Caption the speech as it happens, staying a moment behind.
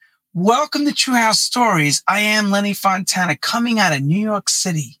Welcome to True House Stories. I am Lenny Fontana coming out of New York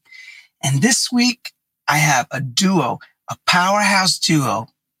City. And this week I have a duo, a powerhouse duo.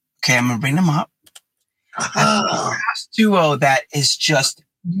 Okay, I'm going to bring them up. A powerhouse duo that is just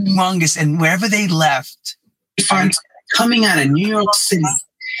humongous. And wherever they left, I'm coming out of New York City.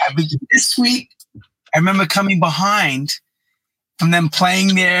 This week, I remember coming behind from them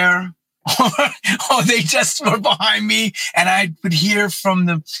playing there, or they just were behind me, and I would hear from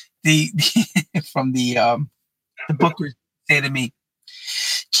the bookers say to me,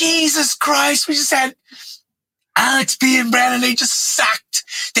 "Jesus Christ, we just had Alex B and Brandon. They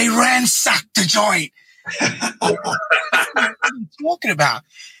ransacked the joint." What are you talking about?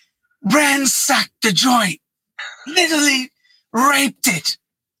 Ransacked the joint, literally raped it.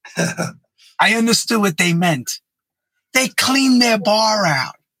 I understood what they meant. They cleaned their bar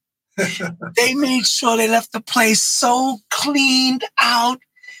out. They made sure they left the place so cleaned out,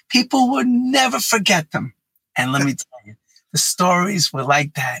 people would never forget them. And let me tell you, the stories were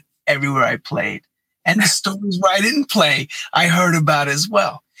like that everywhere I played. And the stories where I didn't play, I heard about as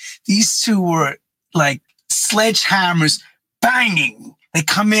well. These two were like sledgehammers banging. They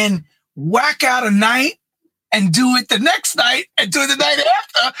come in, whack out a night, and do it the next night, and do it the night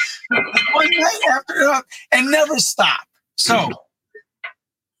after, one night after, and never stop. So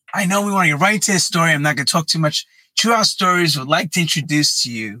I know we want to get right into this story. I'm not going to talk too much. True House Stories would like to introduce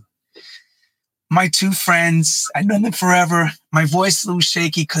to you my two friends. I know them forever. My voice is a little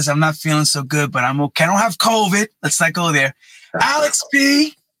shaky because I'm not feeling so good, but I'm okay. I don't have COVID. Let's not go there. Alex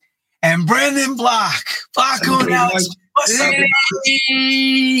B and Brandon Block. Block on Alex. What's up? How you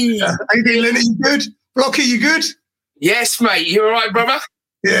doing, Lenny? You good? Blocky, you good? Yes, mate. You all right, brother?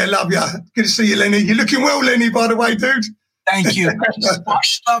 Yeah, love you. Good to see you, Lenny. You're looking well, Lenny, by the way, dude. Thank you. I just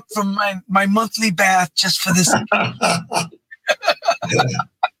washed up from my monthly bath just for this.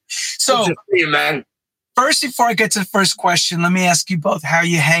 So, good to see you, man. First, before I get to the first question, let me ask you both how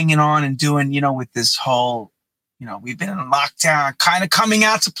you're hanging on and doing, with this whole, we've been in lockdown, kind of coming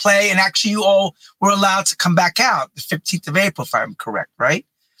out to play, and actually you all were allowed to come back out the 15th of April, if I'm correct, right?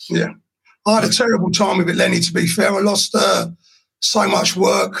 Yeah. I had a terrible time with it, Lenny, to be fair. I lost so much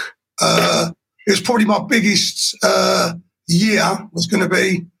work. It was probably my biggest year was going to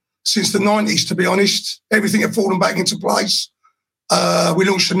be since the 90s, to be honest. Everything had fallen back into place. We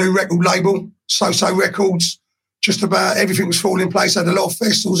launched a new record label, So-So Records. Just about everything was falling in place. Had a lot of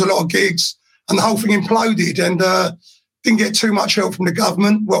festivals, a lot of gigs, and the whole thing imploded, and didn't get too much help from the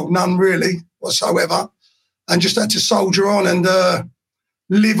government. Well, none really whatsoever. And just had to soldier on and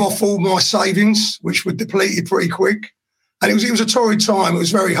live off all my savings, which were depleted pretty quick. And it was a torrid time. It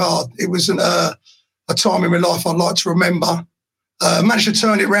was very hard. It wasn't a time in my life I'd like to remember. Managed to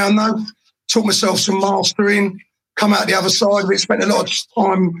turn it around though. Taught myself some mastering. Come out the other side. We spent a lot of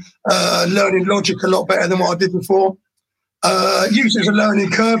time learning Logic a lot better than what I did before. Used it as a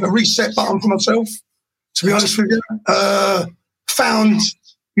learning curve, a reset button for myself, to be honest with you. Found,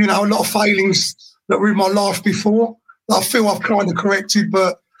 a lot of failings that were in my life before. I feel I've kind of corrected,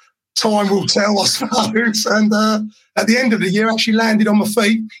 but time will tell, I suppose. And at the end of the year, I actually landed on my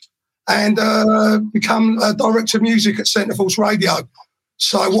feet and become a director of music at Centreforce Radio.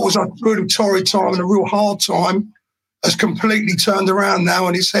 So what was a really torrid time and a real hard time has completely turned around now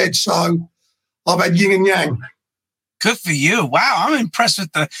on its head. So I've had yin and yang. Good for you. Wow, I'm impressed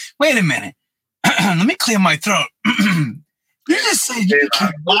with wait a minute. Let me clear my throat. You just said you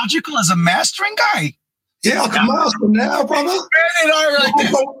became Logical as a mastering guy? Yeah, I can master now, brother. Brandon, I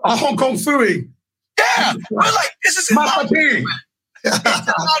like Hong Kong Fooey. Yeah, we're like, this is illogical. It's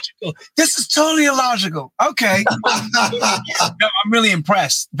illogical. This is totally illogical. Okay. No, I'm really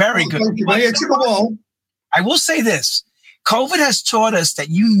impressed. Very good. Thank you, man. It took a while. I will say this. COVID has taught us that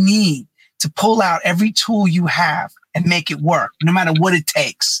you need to pull out every tool you have and make it work, no matter what it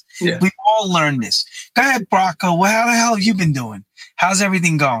takes. Yeah. We've all learned this. Go ahead, Brocco. Well, how the hell have you been doing? How's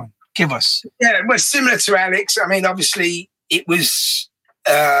everything going? Give us. Yeah, well, similar to Alex. I mean, obviously, it was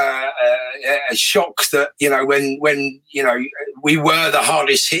a shock that, when we were the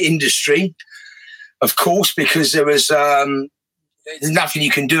hardest hit industry, of course, because there was there's nothing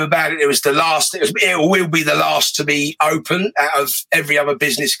you can do about it. It was the last. It will be the last to be open out of every other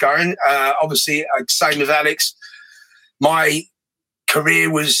business going. Obviously, same as Alex. My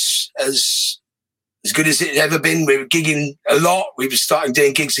career was as good as it had ever been. We were gigging a lot. We were starting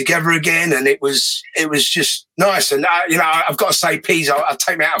doing gigs together again, and it was just nice. And I've got to say, Pease, I'll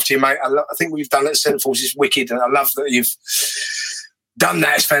take that after you, mate. I think we've done it at Centreforce is wicked, and I love that you've done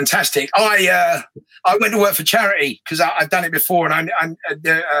that. It's fantastic. I went to work for charity because I've done it before, and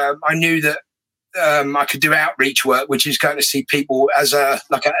I knew that I could do outreach work, which is going to see people as an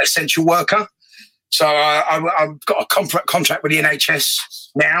essential worker. So I've got a contract with the NHS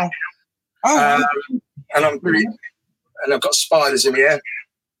now. And I've got spiders in here.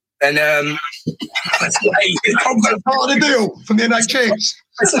 And part of the deal from the NHS.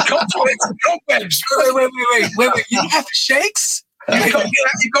 It's the cobwebs. Wait. You have shakes? You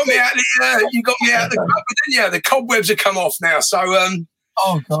got me out the cupboard, didn't you? The cobwebs have come off now. So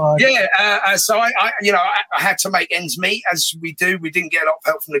oh God. Yeah. So I had to make ends meet, as we do. We didn't get a lot of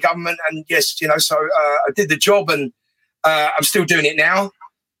help from the government, and yes, so I did the job, and I'm still doing it now.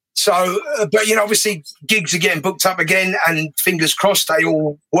 So, but obviously gigs are getting booked up again, and fingers crossed they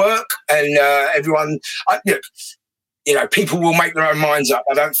all work, and everyone. People will make their own minds up.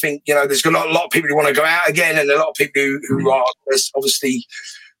 I don't think, there's a lot of people who want to go out again, and a lot of people who are obviously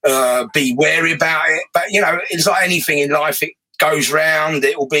be wary about it. But, it's like anything in life, it goes round.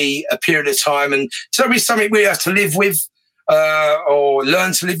 It will be a period of time. And so it'll be something we have to live with or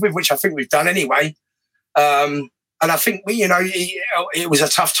learn to live with, which I think we've done anyway. And I think, it was a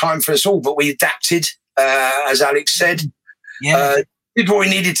tough time for us all, but we adapted, as Alex said. Yeah. Did what we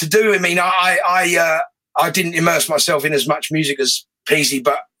needed to do. I mean, I didn't immerse myself in as much music as Peasy,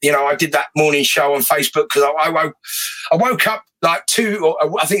 but I did that morning show on Facebook because I woke up like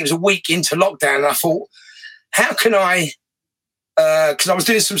I think it was a week into lockdown, and I thought, how can I? Because I was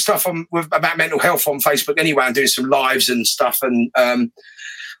doing some stuff about mental health on Facebook anyway, and doing some lives and stuff, and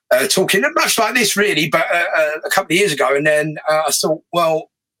talking much like this really, but a couple of years ago, and then I thought,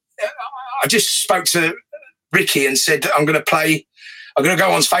 well, I just spoke to Ricky and said I'm going to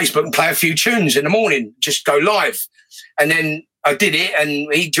go on Facebook and play a few tunes in the morning, just go live. And then I did it, and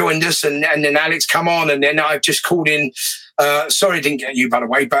he joined us, and then Alex come on, and then I just called in. Sorry I didn't get you, by the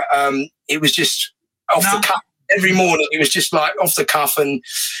way, but it was just off the cuff. Every morning it was just like off the cuff and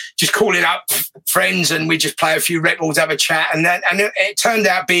just calling up friends, and we just play a few records, have a chat, and it turned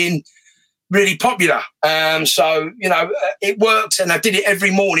out being really popular. So, it worked, and I did it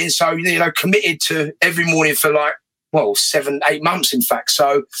every morning. So, committed to every morning for 7-8 months, in fact.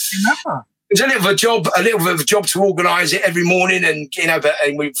 So it was a little bit of a job to organise it every morning, and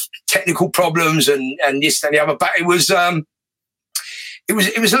and with technical problems and this and the other. But it was a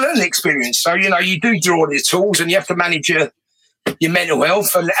learning experience. So you do draw on your tools, and you have to manage your mental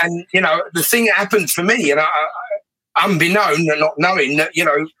health. And the thing that happened for me, and I unbeknown and not knowing that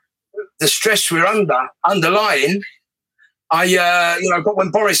the stress we're underlying. But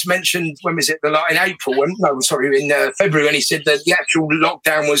when Boris mentioned, when was it? In April? In February, when he said that the actual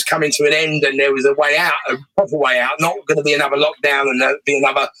lockdown was coming to an end and there was a way out, a proper way out, not going to be another lockdown and there'd be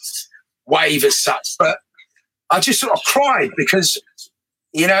another wave as such. But I just sort of cried because,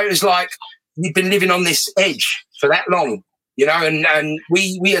 it was like we've been living on this edge for that long, and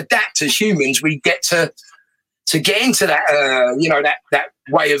we adapt as humans. We get to get into that, that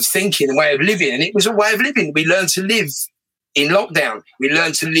way of thinking and way of living. And it was a way of living. We learned to live in lockdown. We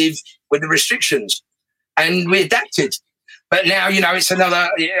learned to live with the restrictions, and we adapted. But now, it's another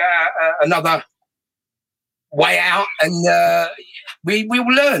way out, and we will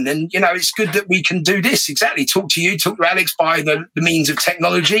learn. And it's good that we can do this. Exactly. Talk to Alex by the means of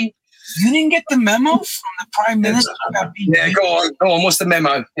technology. You didn't get the memo from the Prime Minister about being... Yeah, go on. What's the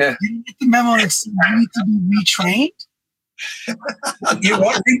memo? Yeah. You didn't get the memo that said you need to be retrained? You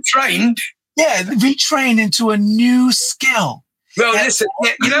what? Retrained? Yeah, retrain into a new skill. Well, listen,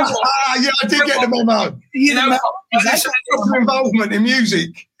 what? I did get the memo. Listen, involvement in music.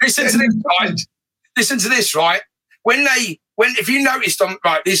 Listen to this, right? Listen to this, right? If you noticed,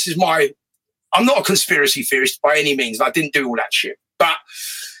 this is I'm not a conspiracy theorist by any means. I didn't do all that shit. But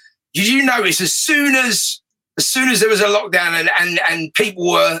did you notice as soon as there was a lockdown and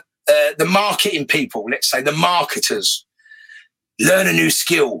people were, the marketing people, let's say the marketers, learn a new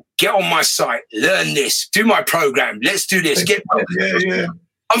skill, get on my site, learn this, do my program, let's do this, get... Yeah.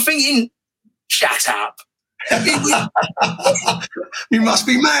 I'm thinking, shut up. You must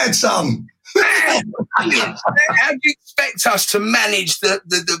be mad, son. How do you expect us to manage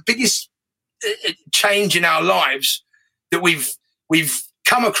the biggest change in our lives that we've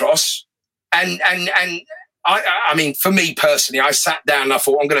come across? And I mean, for me personally, I sat down and I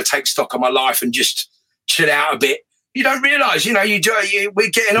thought, I'm going to take stock of my life and just chill out a bit. You don't realise, we're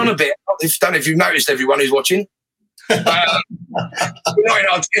getting on a bit. I don't know if you've noticed, everyone who's watching. We're not in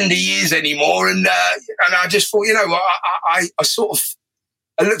our tender years anymore. And I just thought, I sort of,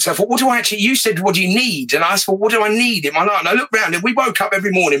 I looked, I thought, what do I actually, you said, what do you need? And I thought, what do I need in my life? And I looked around and we woke up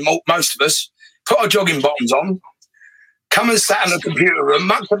every morning, most of us, put our jogging bottoms on, come and sat in the computer room,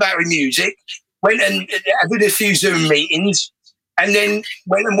 mucked about with music, went and did a few Zoom meetings, and then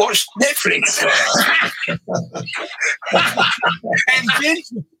went and watched Netflix.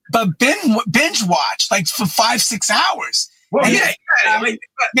 And binge watch like for 5-6 hours. Well, and yeah. I mean,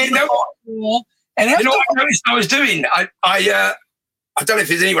 you know what I noticed I was doing? I don't know if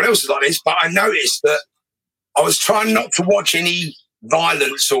there's anyone else like this, but I noticed that I was trying not to watch any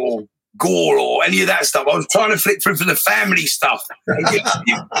violence or gore or any of that stuff. I was trying to flick through for the family stuff,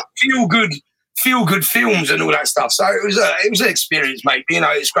 feel good films and all that stuff. So it was an experience, mate. You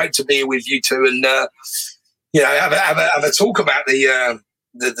know, it's great to be here with you two and you know have a talk about the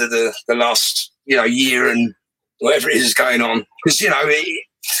last year and whatever it is going on, because it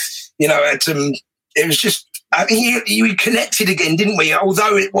was just. I mean, we connected again, didn't we?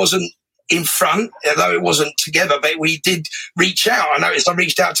 Although it wasn't in front, although it wasn't together, but we did reach out. I noticed I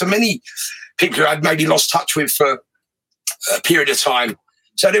reached out to many people who I'd maybe lost touch with for a period of time.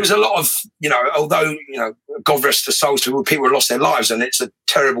 So there was a lot of, although, God rest the souls to people who lost their lives, and it's a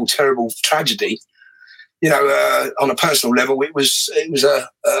terrible, terrible tragedy. On a personal level, it was a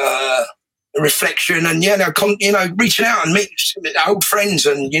reflection, and reaching out and meet old friends,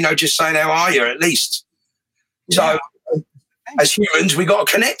 and just saying how are you at least. So, as humans, we got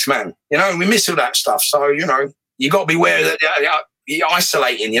to connect, man. We miss all that stuff. So, you got to be aware that you're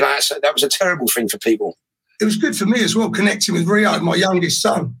isolating. That was a terrible thing for people. It was good for me as well, connecting with Rio, my youngest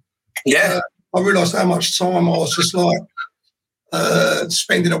son. Yeah. I realised how much time I was just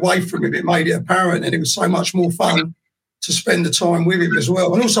spending away from him. It made it apparent, and it was so much more fun to spend the time with him as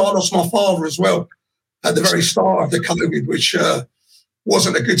well. And also, I lost my father as well at the very start of the COVID, which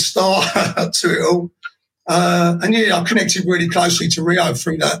wasn't a good start to it all. And I connected really closely to Rio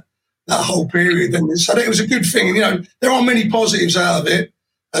through that whole period, and so it was a good thing. There are many positives out of it,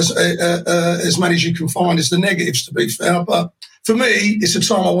 as many as you can find as the negatives, to be fair. But for me, it's a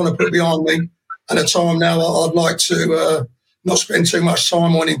time I want to put behind me, and a time now I'd like to not spend too much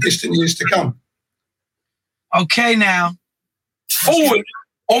time on in distant years to come. Okay, now forward,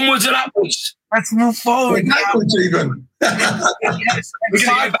 onwards and upwards. Let's move forward. Backwards, even. Yes, we're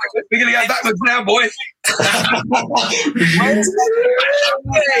gonna go backwards now, boy.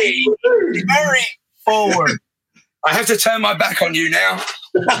 Very forward. I have to turn my back on you now.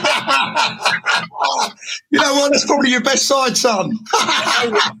 You know what? That's probably your best side, son. No,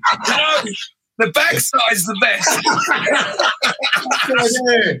 the back side's the best.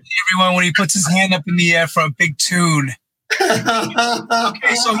 Everyone, when he puts his hand up in the air for a big tune.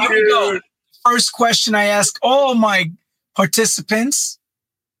 Okay, so here we go. First question I ask all my participants: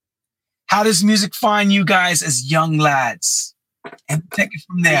 how does music find you guys as young lads? And take it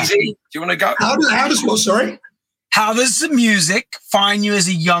from there. Easy. Do you want to go? How does what? Sorry. How does the music find you as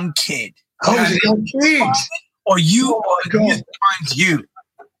a young kid? Oh, as a young kid, or you? Oh my God. Music finds you.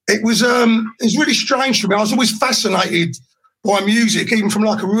 It was really strange for me. I was always fascinated by music, even from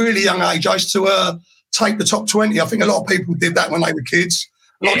like a really young age. I used to tape the top 20. I think a lot of people did that when they were kids.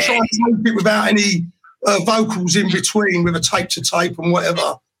 And I'd try and tape it without any vocals in between, with a tape to tape and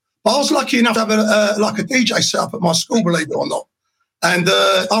whatever. But I was lucky enough to have a DJ set up at my school, believe it or not. And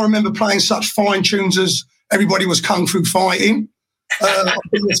I remember playing such fine tunes as Everybody Was Kung Fu Fighting,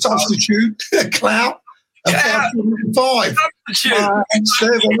 The Substitute, Clout, and 5 and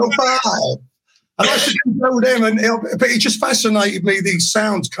 7 or 5. And I used to know them, but it just fascinated me, these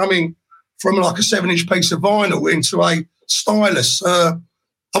sounds coming from like a 7-inch piece of vinyl into a stylus.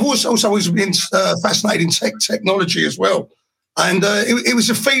 I've also always been fascinated in technology as well. And it was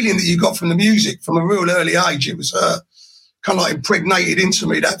a feeling that you got from the music from a real early age. It was kind of like impregnated into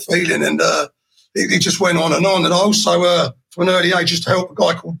me, that feeling. And it just went on. And I also, from an early age, used to help a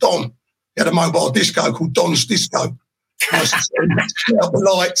guy called Don. He had a mobile disco called Don's Disco. I used to set up the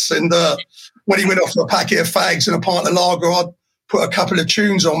lights. And when he went off for a packet of fags and a pint of lager, I'd put a couple of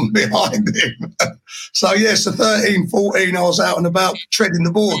tunes on behind him. So, yes, at 13, 14, I was out and about treading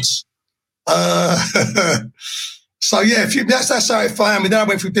the boards. So, yeah, that's how it found me. Then I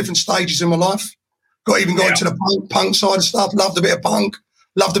went through different stages in my life. Got into the punk side of stuff. Loved a bit of punk.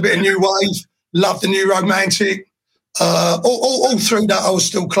 Loved a bit of new wave. Loved the new romantic. All through that, I was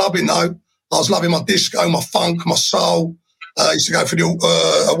still clubbing, though. I was loving my disco, my funk, my soul. I used to go for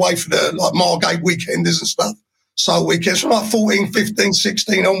away for the like Margate weekenders and stuff. Soul weekends from like 14, 15,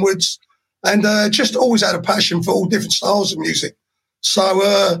 16 onwards. And just always had a passion for all different styles of music.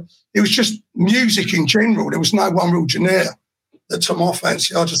 So it was just music in general. There was no one real genre that took my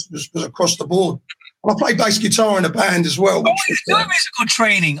fancy. I just was across the board. And I played bass guitar in a band as well. Oh, you doing musical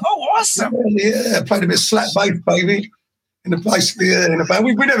training. Oh, awesome. Yeah, I played a bit of slap bass, baby, in a band.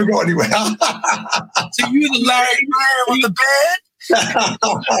 We never got anywhere. So you the Larry Bird of the band?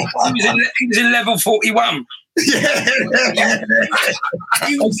 He was in level 41. Yeah.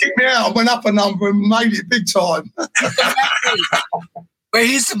 They kicked me out. I went up a number and made it big time. Wait,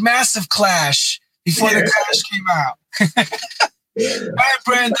 he's a massive Clash before the Clash came out. All right,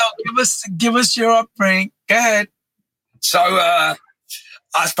 Brando, give us your upbringing. Go ahead. So I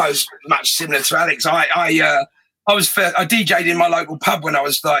suppose much similar to Alex. I DJ'd in my local pub when I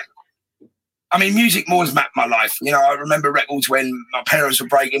was like, I mean, music more has mapped my life. You know, I remember records when my parents were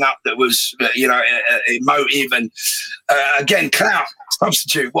breaking up that was, emotive. And again, Clout,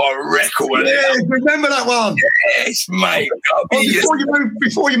 Substitute, what a record. Yeah, remember that one? Yes, mate.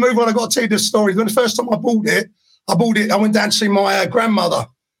 Before you move on, I've got to tell you the story. When the first time I bought it, I went down to see my grandmother.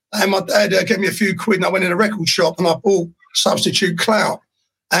 And my dad gave me a few quid and I went in a record shop and I bought Substitute Clout.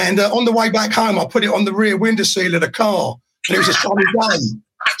 And on the way back home, I put it on the rear windowsill of the car. And it was a sunny day.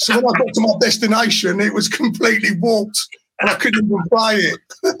 So when I got to my destination, it was completely warped and I couldn't even play it.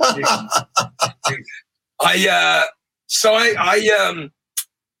 I started,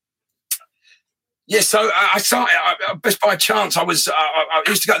 just by chance, I used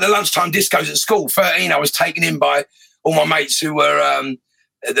to go to the lunchtime discos at school. 13, I was taken in by all my mates who were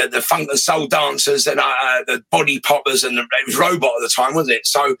the funk and soul dancers and the body poppers, and it was Robot at the time, wasn't it?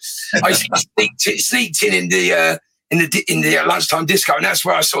 So I used to sneaked in the lunchtime disco, and that's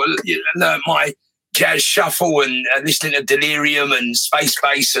where I sort of learned my jazz shuffle and listening to Delirium and Space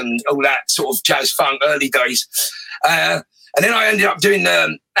Bass and all that sort of jazz funk early days. And then I ended up doing,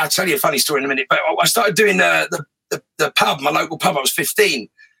 I'll tell you a funny story in a minute, but I started doing the pub, my local pub. I was 15,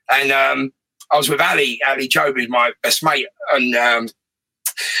 and I was with Ali Job, who's my best mate, and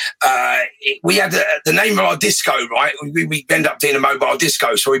we had the name of our disco, right? We ended up doing a mobile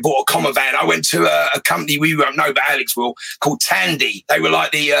disco, so we bought a comma van. I went to a company we won't know, but Alex will, called Tandy. They were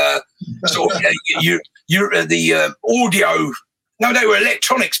like the sort of the audio. No, they were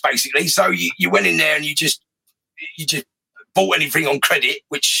electronics basically. So you went in there and you just bought anything on credit,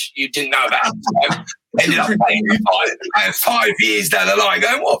 which you didn't know about. Ended up paying 5 years down the line,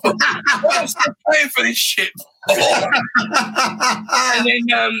 going, what am I paying for this shit?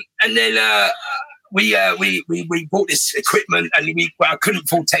 and then we bought this equipment, and I couldn't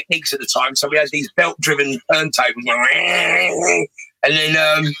afford Techniques at the time, so we had these belt-driven turntables. And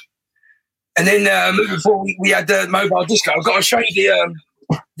then moving forward, we had the mobile disco. I've got to show you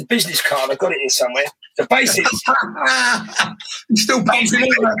the business card. I've got it here somewhere. The basics. You're still pumping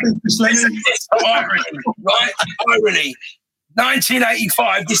all that business, Lenny. Irony, right? Irony.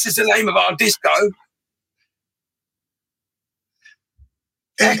 1985, this is the name of our disco.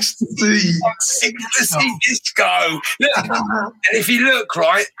 Ecstasy disco. Look, and if you look,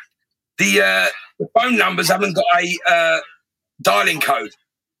 right, the phone numbers haven't got a dialing code.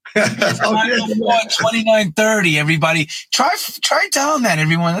 2930, everybody. Try down that,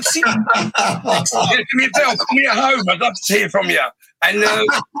 everyone. Let's see. Give me a bell. Call me at home. I'd love to hear from you. And I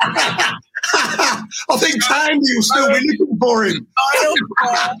think Tandy will still be looking for him.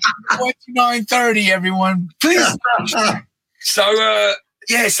 2930, everyone. Please. So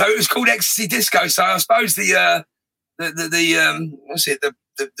it was called Ecstasy Disco. So I suppose the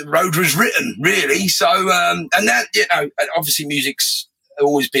road was written, really. So and that, obviously music's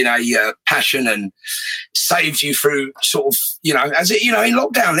always been a passion and saved you through sort of, in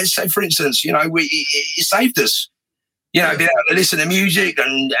lockdown, let's say, for instance, it saved us, being able to listen to music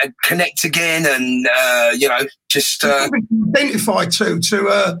and connect again and, just... identify too,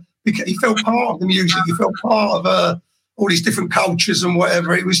 you felt part of the music, you felt part of all these different cultures and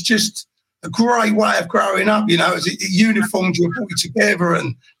whatever. It was just a great way of growing up, it uniformed you and brought you together,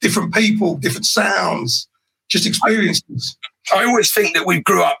 and different people, different sounds, just experiences. I always think that we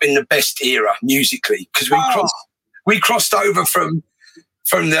grew up in the best era musically, because we crossed over from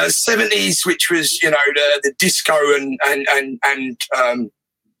the 70s, which was the disco and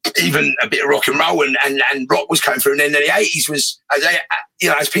even a bit of rock and roll and rock was coming through, and then the 80s was,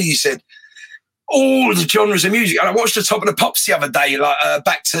 as Pete said, all the genres of music. And I watched the Top of the Pops the other day, like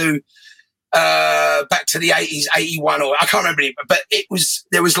back to the 80s, 81, or I can't remember it, but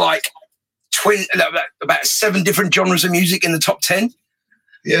there was like about 7 different genres of music in the top 10.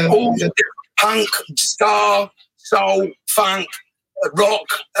 Yeah. All punk, ska, soul, funk, rock,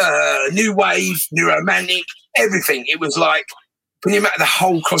 new wave, new romantic, everything. It was like, when you imagine the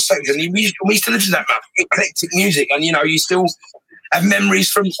whole cross section, we used to listen to that much eclectic music, and you still have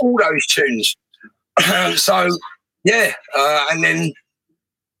memories from all those tunes. And then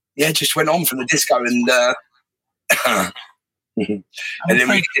just went on from the disco and and then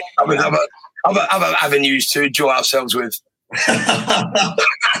we did other avenues to enjoy ourselves with. I'm a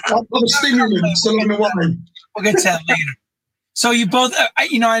stimulants along the way. We'll get to that later. So you both,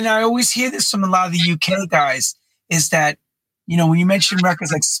 and I always hear this from a lot of the UK guys, is that, when you mention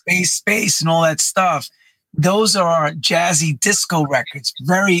records like Space and all that stuff, those are jazzy disco records,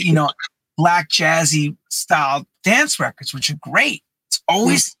 very, black jazzy style dance records, which are great. It's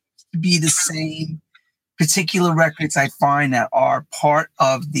always to be the same particular records I find that are part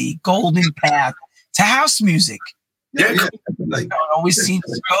of the golden path to house music. Yeah, it always seems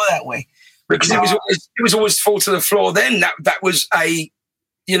to go that way. Because it was always fall to the floor. Then that was a,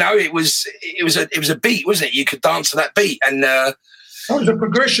 it was a beat, wasn't it? You could dance to that beat, and that was a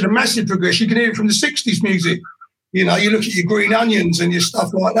progression, a massive progression. You can hear it from the '60s music. You look at your Green Onions and your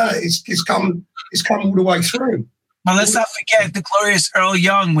stuff like that. It's come all the way through. Well, let's not forget the glorious Earl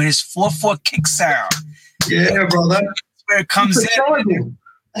Young with his 4/4 kick sound. Yeah, brother. That's where it comes in. Tribal.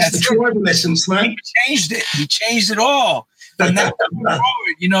 That's the tribal essence, man. He changed it. He changed it all. And that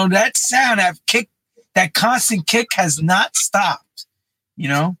forward, that sound, that constant kick has not stopped.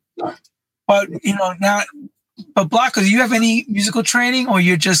 But now, but Blanco, do you have any musical training, or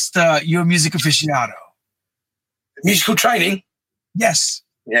you're just you're a music aficionado? Musical training? Yes.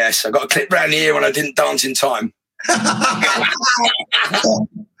 Yes, I got a clip round here when I didn't dance in time.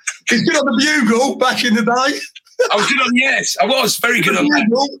 He's good on the bugle back in the day. I was good on, yes, I was very good on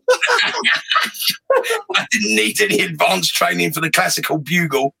that. I didn't need any advanced training for the classical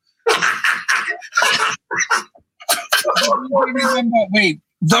bugle. Wait,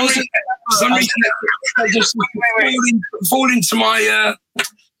 those some reason they just fall into my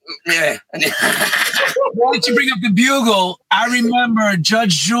yeah. Why did you bring up the bugle? I remember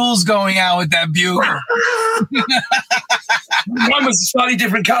Judge Jules going out with that bugle. One was a slightly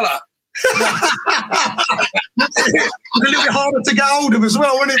different colour. A little bit harder to get hold of as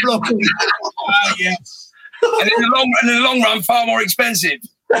well, wasn't it, Blocky? Yes. And in the long run, far more expensive.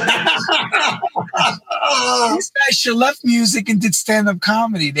 These guys should left music and did stand-up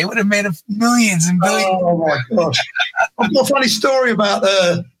comedy. They would have made millions and billions. Oh my gosh! I've got a funny story about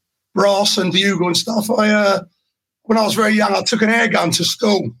brass and bugle and stuff. When I was very young, I took an air gun to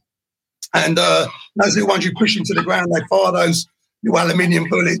school, and those little ones you push into the ground, they fire those little aluminium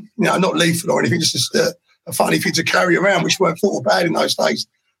bullet, not lethal or anything, just a funny thing to carry around, which weren't thought of bad in those days.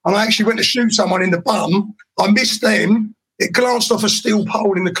 And I actually went to shoot someone in the bum. I missed them. It glanced off a steel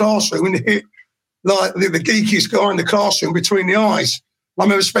pole in the classroom and hit like the geekiest guy in the classroom between the eyes. I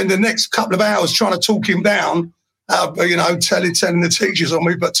remember spending the next couple of hours trying to talk him down, telling the teachers on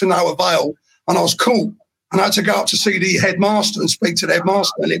me, but to no avail. And I was caught. And I had to go up to see the headmaster and speak to the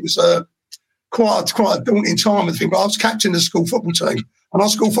headmaster. And it was quite a daunting time. But I was captain of the school football team, and our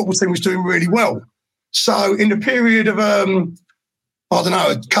school football team was doing really well. So in the period of, a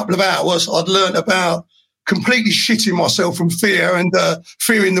couple of hours, I'd learnt about completely shitting myself from fear and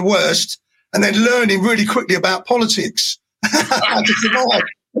fearing the worst, and then learning really quickly about politics, how to survive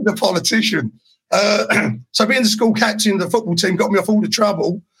as a politician. So being the school captain of the football team got me off all the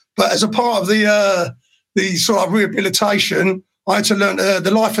trouble. But as a part of the sort of rehabilitation, I had to learn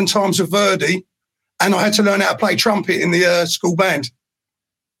the life and times of Verdi, and I had to learn how to play trumpet in the school band.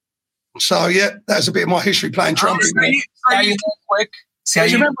 So, yeah, that's a bit of my history playing trumpet. Quick. You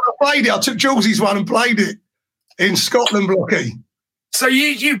remember I played it? I took Jules's one and played it in Scotland, Blocky. So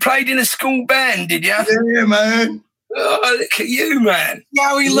you played in a school band, did you? Yeah, man. Oh, look at you, man.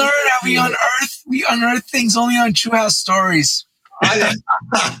 Yeah, we learn how we unearth things only on True House Stories. The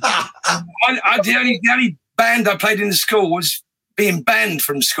only band I played in the school was being banned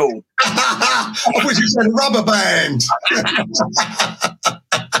from school. I thought you said rubber band.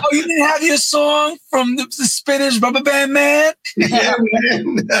 Oh, you didn't have your song from the Spinners, Rubber Band Man? Yeah,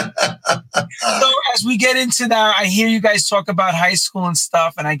 man. So as we get into that, I hear you guys talk about high school and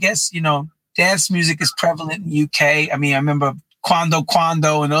stuff, and I guess, dance music is prevalent in the UK. I mean, I remember Quando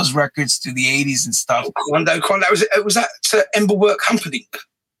Quando and those records through the 80s and stuff. Quando, was that Emberwork Humperdinck?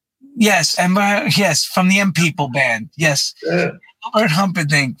 Yes, and yes, from the M People band. Yes. Yeah. Albert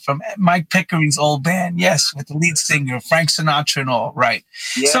Humperdinck from Mike Pickering's old band. Yes, with the lead singer, Frank Sinatra and all. Right.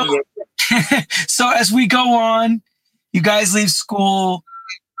 Yeah, so as we go on, you guys leave school.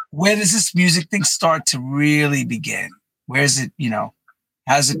 Where does this music thing start to really begin? Where is it,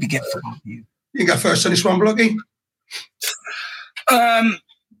 how does it begin for both of you? You can go first on this one, Blocky. I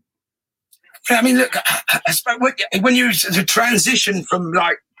mean, look, I suppose when you transition from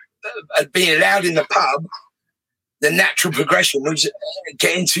being allowed in the pub, the natural progression was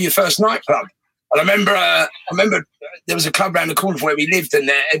getting to your first nightclub. And I remember there was a club around the corner from where we lived, and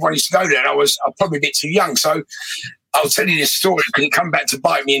everyone used to go there. And I was probably a bit too young, so I'll tell you this story because it come back to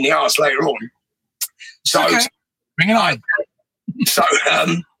bite me in the arse later on. So, okay. Bring it on. So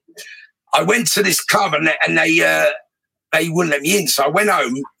I went to this club, and they they wouldn't let me in. So I went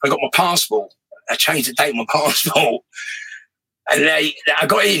home, I got my passport. I changed the date on my passport. And I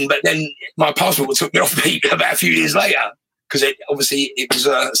got in, but then my passport took me off me about a few years later, because it was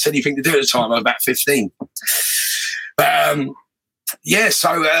a silly thing to do at the time. I was about 15. But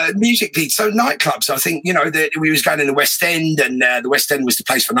so musically, so nightclubs, I think, you know, we was going in the West End, and the West End was the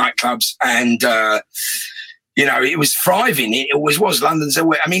place for nightclubs. And, you know, it was thriving. It always was. London's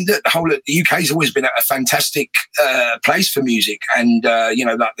always, I mean, the whole of the UK's always been a fantastic place for music. And, you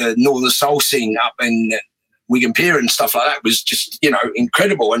know, like the Northern Soul scene up in Wigan Pier and stuff like that was just, you know,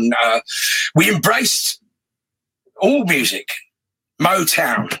 incredible. And we embraced all music,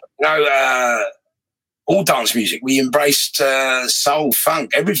 Motown, you know, all dance music. We embraced soul,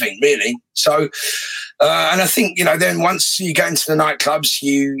 funk, everything, really. So, and I think, you know, then once you go into the nightclubs,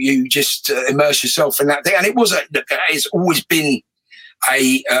 you just immerse yourself in that thing. And it's always been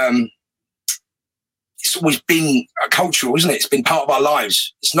a cultural, isn't it? It's been part of our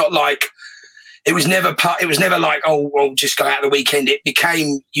lives. It's not like, it was never like, oh, well, just go out the weekend. It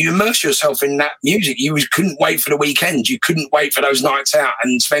became, you immerse yourself in that music. You couldn't wait for the weekend. You couldn't wait for those nights out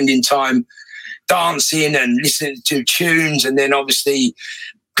and spending time dancing and listening to tunes, and then obviously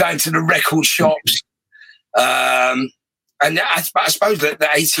going to the record shops. And I suppose that the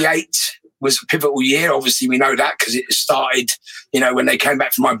 88 was a pivotal year. Obviously, we know that because it started, you know, when they came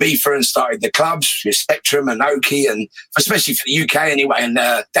back from Ibiza and started the clubs with Spectrum and Oki, and especially for the UK anyway. And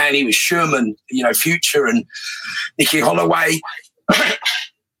Danny was Sherman, you know, Future and Nicky Holloway.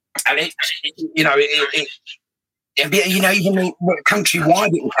 And it you know, even countrywide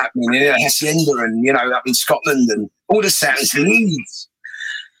it was happening, you know, Hacienda and, you know, up in Scotland and all the sounds, Leeds,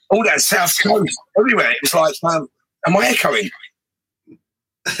 all that South Coast, everywhere. It was like, am I echoing?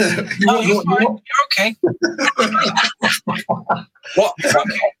 You're okay. What?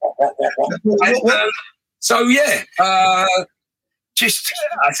 So, yeah, just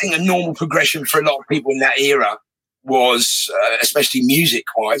I think a normal progression for a lot of people in that era was, especially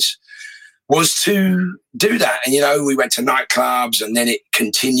music-wise, was to do that. And, you know, we went to nightclubs, and then it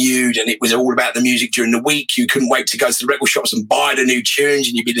continued, and it was all about the music during the week. You couldn't wait to go to the record shops and buy the new tunes,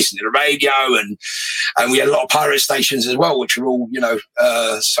 and you'd be listening to the radio. And we had a lot of pirate stations as well, which were all, you know,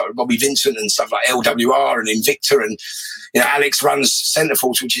 so Bobby Vincent and stuff like LWR and Invicta. And, you know, Alex runs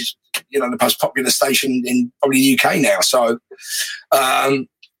Centreforce, which is, you know, the most popular station in probably the UK now. So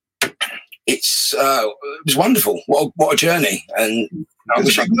it was wonderful. What a journey. And it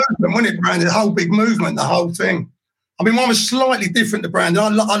was a big movement, wasn't it, Brandon? The whole big movement, the whole thing. I mean, mine was slightly different to Brandon.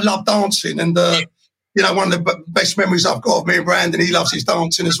 I love dancing, and you know, one of the best memories I've got of me and Brandon, he loves his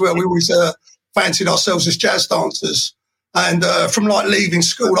dancing as well. We always fancied ourselves as jazz dancers, and from like leaving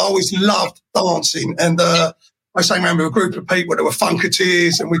school, I always loved dancing. And I sang around with a group of people that were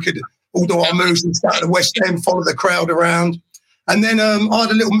funketeers, and we could all do our moves and start at the West End, follow the crowd around. And then I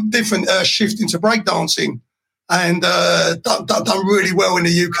had a little different shift into breakdancing. And done really well in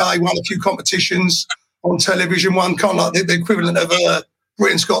the UK, won a few competitions on television, won kind of like the equivalent of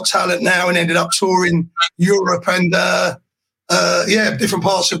Britain's Got Talent now, and ended up touring Europe and, different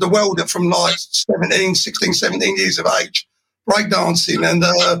parts of the world from like 16, 17 years of age, breakdancing. And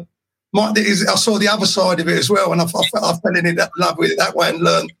I saw the other side of it as well, and I fell in love with it that way and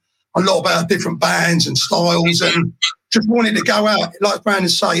learned a lot about different bands and styles, and just wanted to go out, like Brandon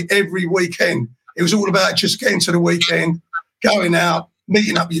say, every weekend. It was all about just getting to the weekend, going out,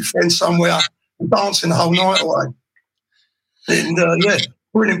 meeting up with your friends somewhere, and dancing the whole night away. And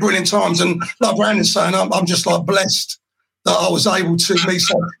brilliant times. And like Brandon's saying, I'm just like blessed that I was able to meet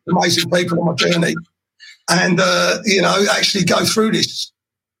some amazing people on my journey, and you know, actually go through this.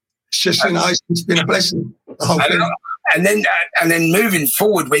 It's just, you know, it's been a blessing, the whole thing. And then moving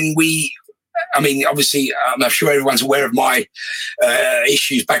forward, when I mean, obviously, I'm sure everyone's aware of my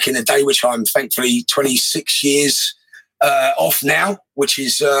issues back in the day, which I'm thankfully 26 years off now, which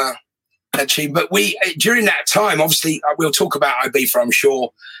is achieved. But during that time, obviously, we'll talk about Ibiza, I'm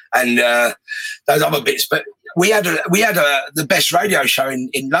sure, and those other bits. But we had the best radio show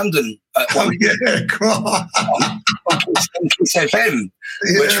in London. Kiss FM,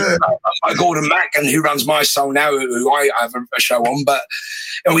 which was by Gordon Mack, and who runs My Soul now, who I have a show on. But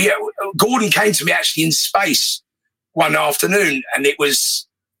Gordon came to me actually in space one afternoon, and it was,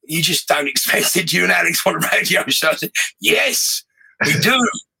 you just don't expect it. You and Alex want a radio show? I said, yes, we do.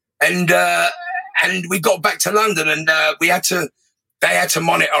 And we got back to London, and they had to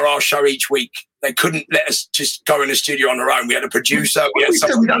monitor our show each week. They couldn't let us just go in the studio on our own. We had a producer.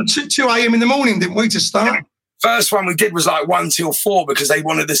 We done 2 a.m. in the morning, didn't we, to start? Yeah. First one we did was like 1 till 4 because they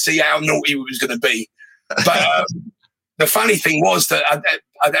wanted to see how naughty we was going to be. But the funny thing was that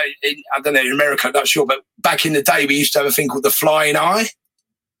I don't know, in America, I'm not sure, but back in the day, we used to have a thing called the Flying Eye.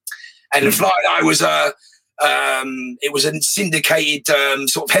 And the Flying Eye was it was a syndicated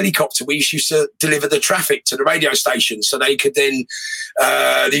sort of helicopter. We used to deliver the traffic to the radio station, so they could then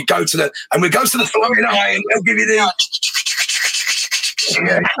we'd go to the Flying Eye, and they'll give you the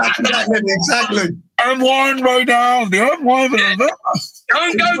exactly. M1 right now. The M1. Yeah.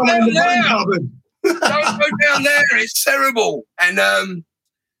 Don't go down there. Don't go down there. It's terrible. And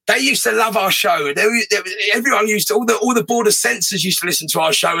they used to love our show. Everyone used to, all the border censors used to listen to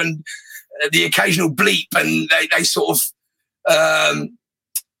our show, and the occasional bleep, and they sort of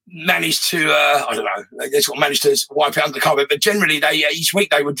managed to, I don't know, they sort of managed to wipe it under the carpet. But generally, each week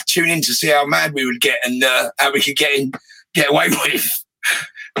they would tune in to see how mad we would get and how we could get away with.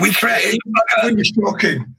 We created. Really shocking.